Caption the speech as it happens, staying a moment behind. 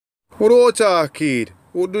Alright, kid.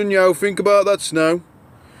 What do you think about that snow?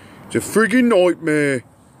 It's a friggin' nightmare.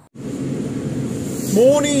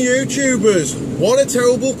 Morning, YouTubers. What a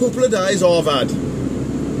terrible couple of days I've had.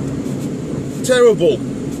 Terrible.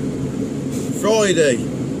 Friday,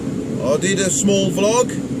 I did a small vlog.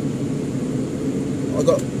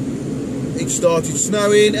 It started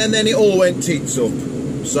snowing and then it all went tits up.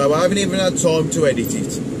 So I haven't even had time to edit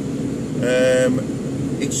it.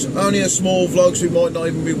 It's only a small vlog, so it might not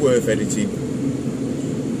even be worth editing.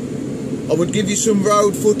 I would give you some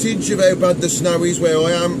road footage of how bad the snow is where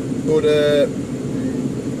I am, but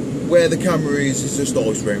where the camera is just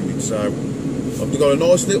ice around it. So I've got a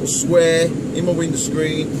nice little square in my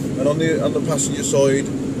windscreen and on the passenger side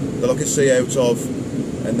that I can see out of,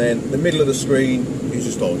 and then the middle of the screen is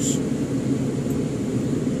just ice.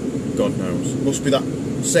 God knows. Must be that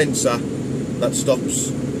sensor that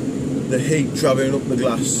stops the heat travelling up the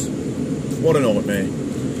glass. What a nightmare.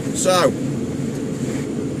 So,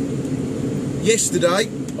 yesterday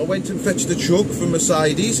I went and fetched the truck from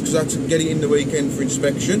Mercedes because I had to get it in the weekend for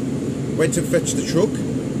inspection. Went and fetched the truck.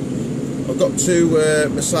 I got to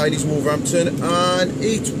Mercedes Wolverhampton and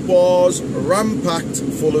it was ram-packed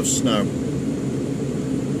full of snow.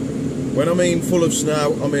 When I mean full of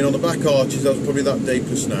snow, I mean on the back arches that was probably that deep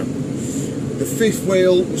of snow. The fifth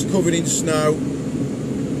wheel was covered in snow.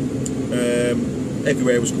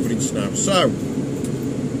 Everywhere was covered in snow. So,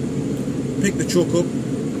 picked the truck up,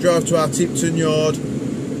 drove to our Tipton yard,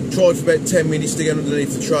 tried for about 10 minutes to get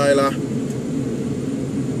underneath the trailer,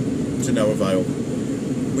 to no avail.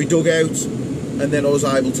 We dug out and then I was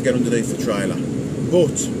able to get underneath the trailer.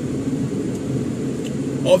 But,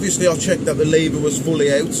 obviously I checked that the lever was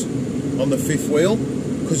fully out on the fifth wheel,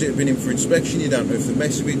 because it had been in for inspection. You don't know if they're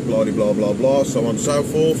messing with it, blah blah blah blah, so on and so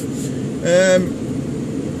forth.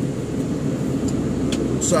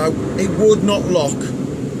 So it would not lock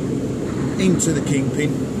into the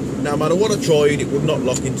kingpin. No matter what I tried, it would not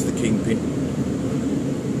lock into the kingpin.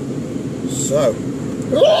 So,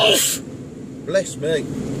 bless me.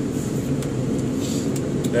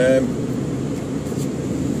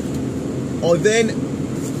 I then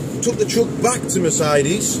took the truck back to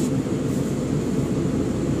Mercedes,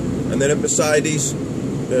 and then at Mercedes,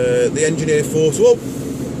 the engineer thought, oh,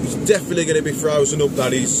 it's definitely going to be frozen up,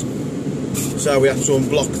 that is. So we had to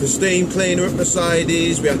unblock the steam cleaner at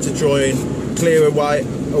Mercedes. We had to try and clear a way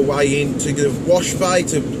into the wash bay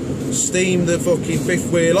to steam the fucking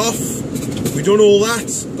fifth wheel off. We done all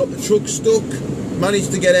that, got the truck stuck,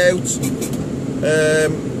 managed to get out,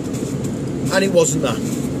 and it wasn't that.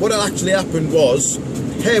 What actually happened was,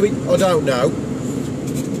 I don't know,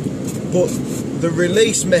 but the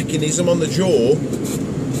release mechanism on the jaw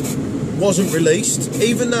wasn't released.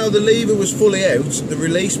 Even though the lever was fully out, the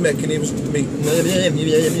release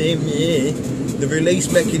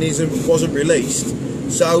mechanism wasn't released,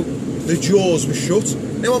 so the jaws were shut.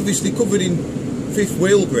 Now obviously covered in fifth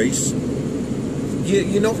wheel grease,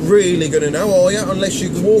 you're not really going to know, are you? Unless you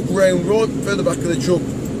can walk around right further back of the truck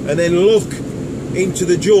and then look into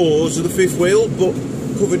the jaws of the fifth wheel, but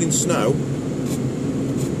covered in snow.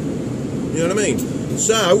 You know what I mean?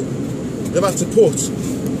 So they've had to put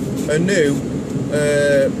a new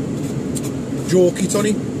jaw kit on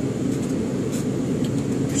it.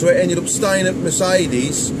 So it ended up staying at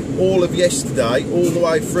Mercedes all of yesterday, all the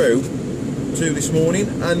way through to this morning,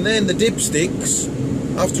 and then the dipsticks,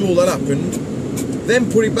 after all that happened, then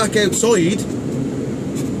put it back outside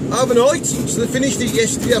overnight. So they finished it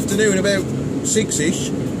yesterday afternoon about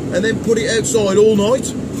 6ish, and then put it outside all night.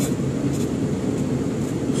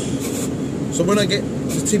 So when I get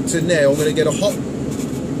to Tipton now, I'm going to get a hot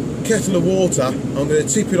kettle of water. I'm going to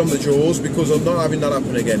tip it on the jaws because I'm not having that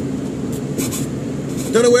happen again.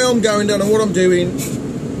 Don't know where I'm going, don't know what I'm doing.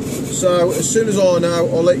 So as soon as I know,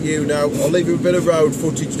 I'll let you know. I'll leave you a bit of road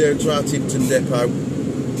footage down to our Tipton depot.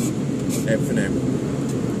 Out for now.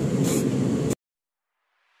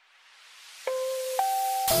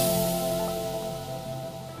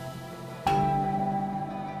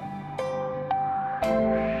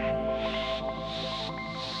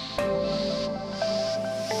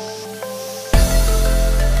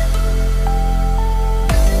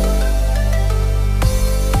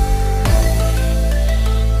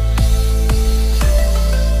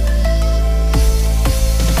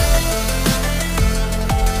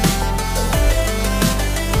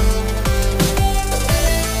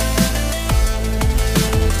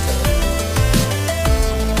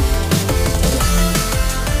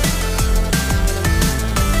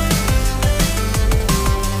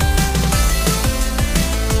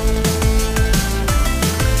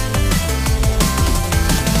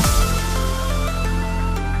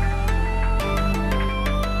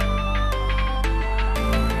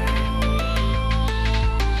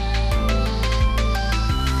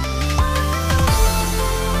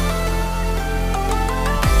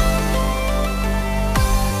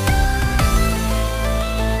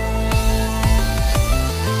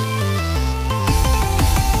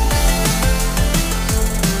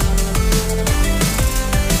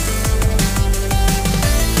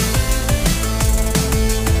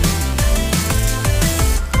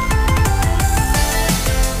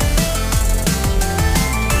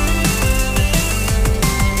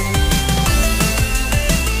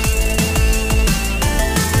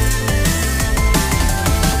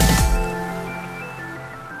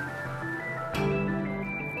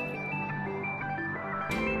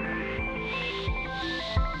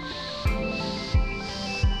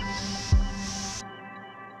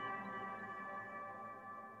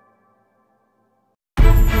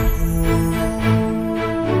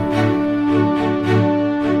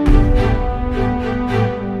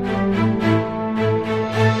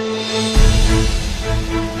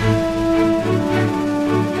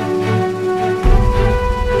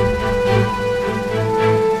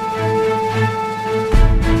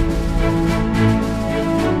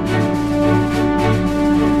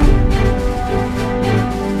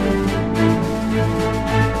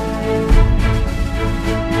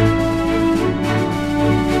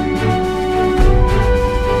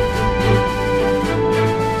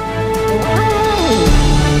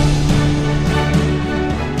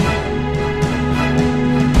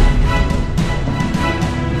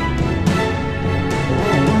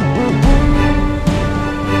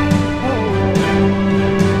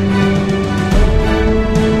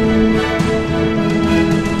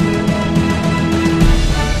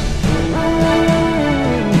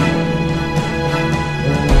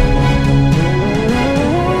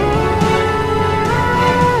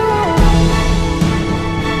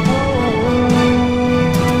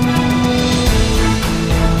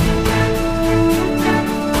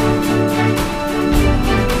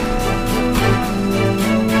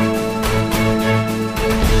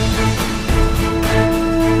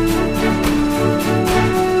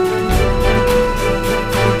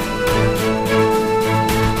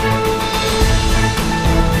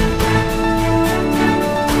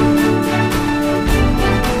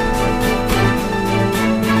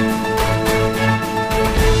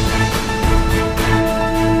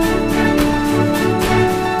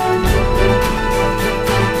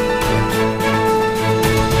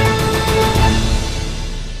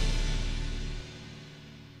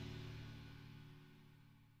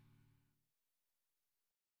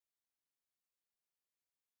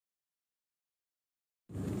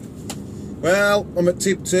 Well, I'm at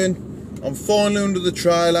Tipton. I'm finally under the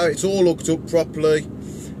trailer. It's all hooked up properly.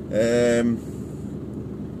 There's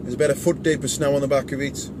about a foot deep of snow on the back of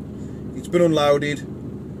it. It's been unloaded.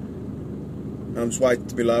 I'm just waiting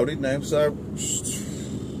to be loaded now, so it's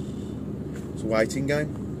a waiting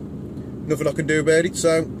game. Nothing I can do about it,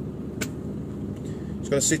 so just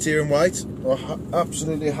got to sit here and wait. I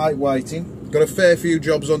absolutely hate waiting. Got a fair few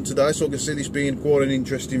jobs on today, so I can see this being quite an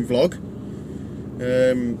interesting vlog.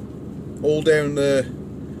 All down the,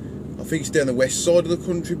 I think it's down the west side of the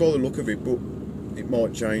country by the look of it, but it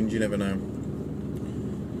might change, you never know.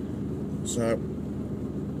 So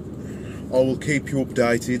I will keep you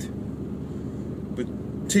updated. But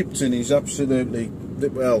Tipton is absolutely,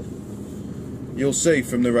 well, you'll see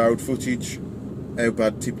from the road footage how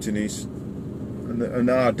bad Tipton is.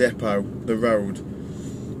 And our depot, the road,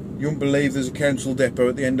 you wouldn't believe there's a council depot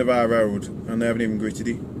at the end of our road and they haven't even gritted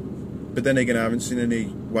it. But then again, I haven't seen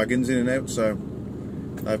any wagons in and out, so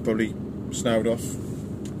they've probably snowed off.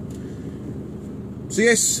 So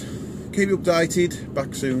yes, keep you updated,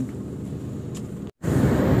 back soon.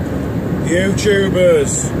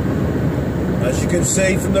 YouTubers, as you can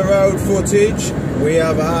see from the road footage, we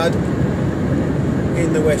have had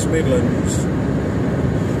in the West Midlands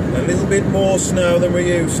a little bit more snow than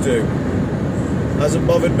we used to. Hasn't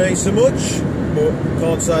bothered me so much, but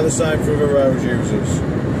can't say the same for other road users.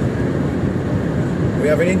 We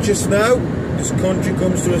have an inch of snow, this country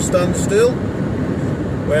comes to a standstill,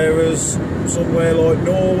 whereas somewhere like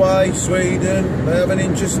Norway, Sweden, they have an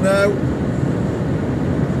inch of snow,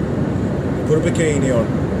 put a bikini on.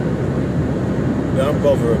 They don't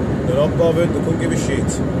bother them. They're not bothered, they couldn't give a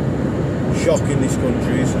shit. Shocking, this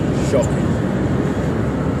country is shocking.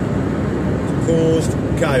 It's caused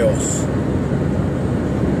chaos.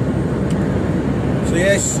 So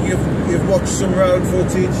yes, you've watched some road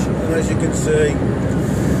footage, and as you can see,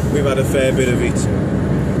 we've had a fair bit of it.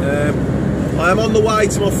 I am on the way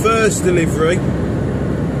to my first delivery,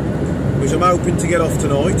 which I'm hoping to get off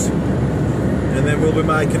tonight, and then we'll be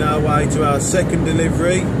making our way to our second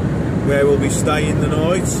delivery, where we'll be staying the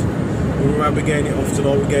night. We won't be getting it off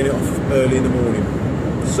tonight, we're getting it off early in the morning.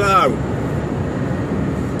 So,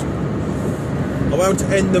 I won't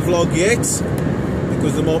end the vlog yet,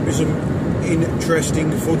 because there might be some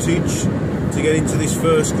interesting footage to get into this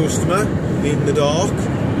first customer in the dark,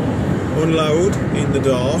 unload in the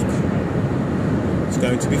dark. It's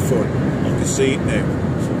going to be fun, I can see it now.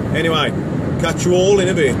 Anyway, catch you all in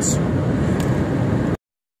a bit.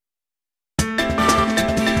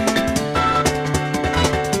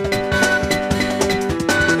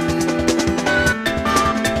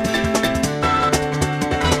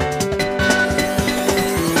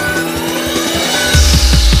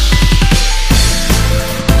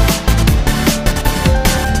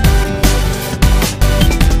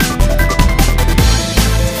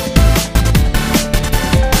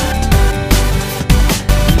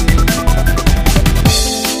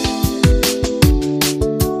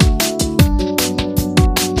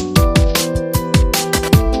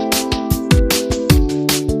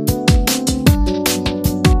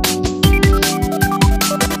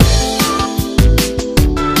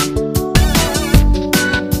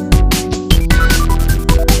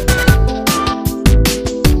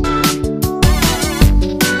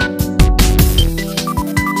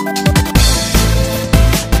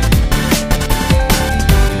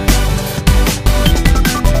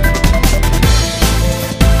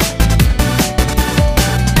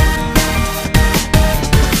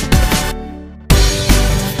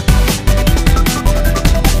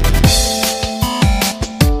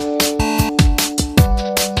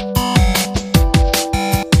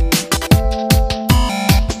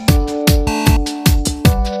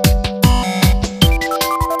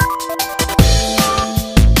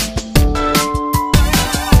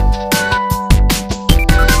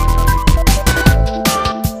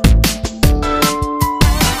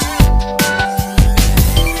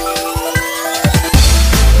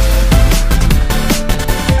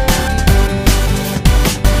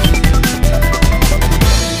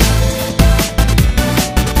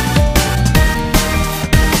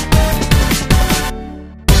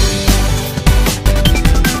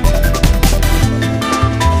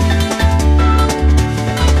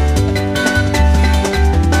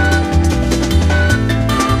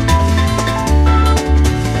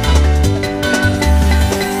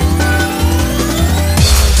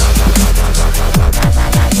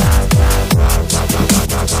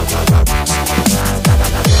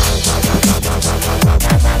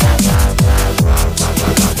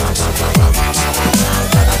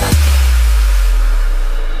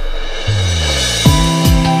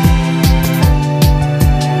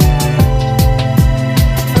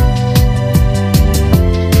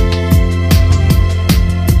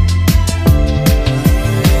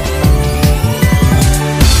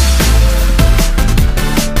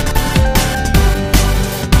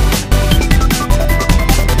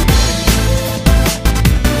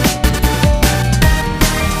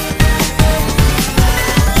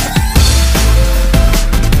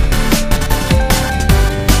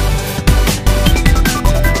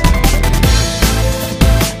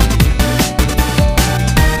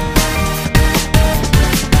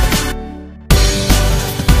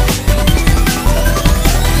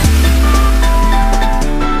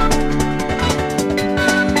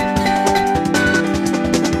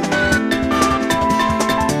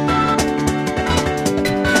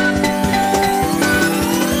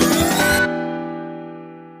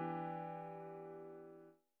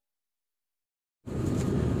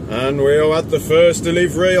 And we are at the first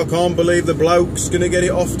delivery. I can't believe the bloke's going to get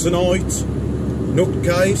it off tonight.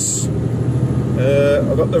 Nutcase.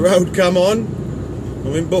 I've got the road cam on.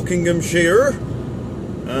 I'm in Buckinghamshire.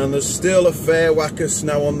 And there's still a fair whack of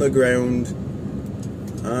snow on the ground.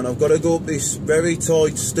 And I've got to go up this very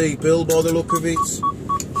tight steep hill by the look of it.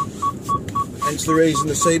 Hence the reason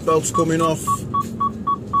the seatbelt's coming off.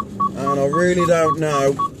 And I really don't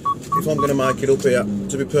know if I'm going to make it up here,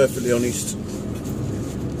 to be perfectly honest.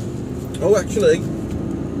 Oh, actually.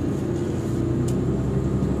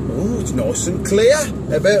 Oh, it's nice and clear.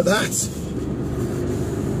 How about that?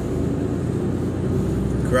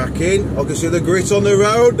 Cracking. I can see the grit on the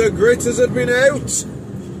road. The gritters have been out.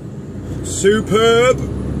 Superb.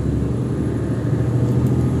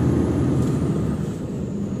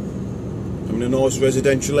 I'm in a nice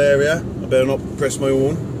residential area. I better not press my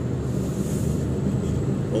horn.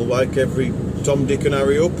 I'll wake every Tom, Dick and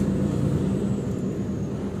Harry up.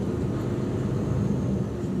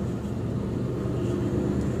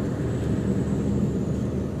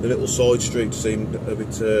 The little side street seemed a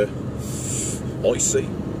bit icy.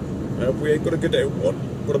 We ain't got to go down one,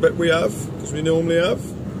 but I bet we have, because we normally have.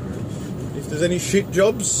 If there's any shit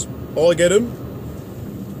jobs, I get them.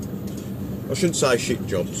 I shouldn't say shit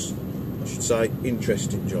jobs. I should say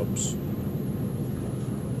interesting jobs.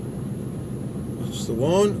 That's the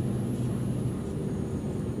one.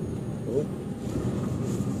 Oh.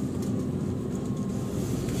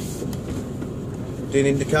 Didn't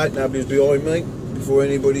indicate nobody's behind me before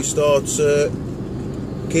anybody starts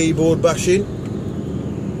keyboard bashing.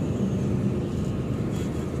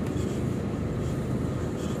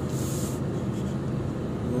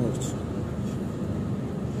 Right.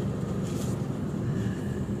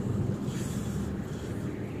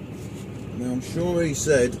 Now I'm sure he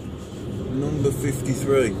said number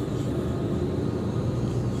 53.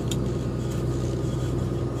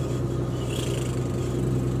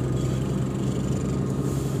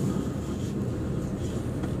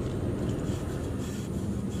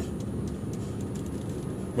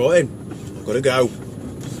 Right then, I've got to go.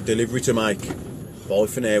 Delivery to make. Bye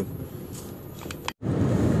for now.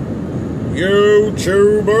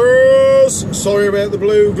 YouTubers! Sorry about the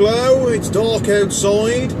blue glow. It's dark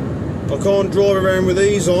outside. I can't drive around with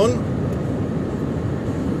these on.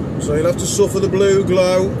 So you'll have to suffer the blue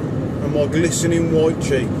glow and my glistening white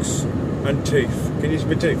cheeks. And teeth. Can you see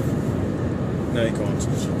my teeth? No, you can't.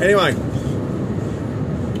 Anyway.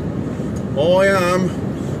 I am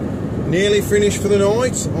nearly finished for the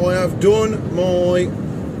night. I have done my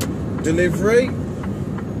delivery.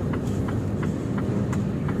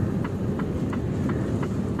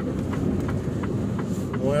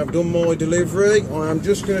 I am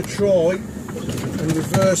just going to try and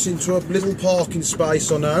reverse into a little parking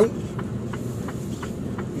space I know,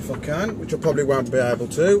 if I can, which I probably won't be able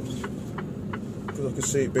to, because I can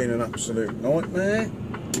see it being an absolute nightmare,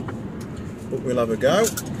 but we'll have a go.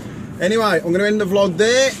 Anyway, I'm going to end the vlog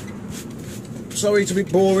there. Sorry it's a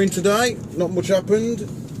bit boring today, not much happened.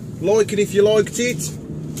 Like it if you liked it,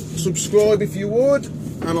 subscribe if you would,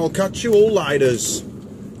 and I'll catch you all later.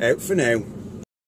 Out for now.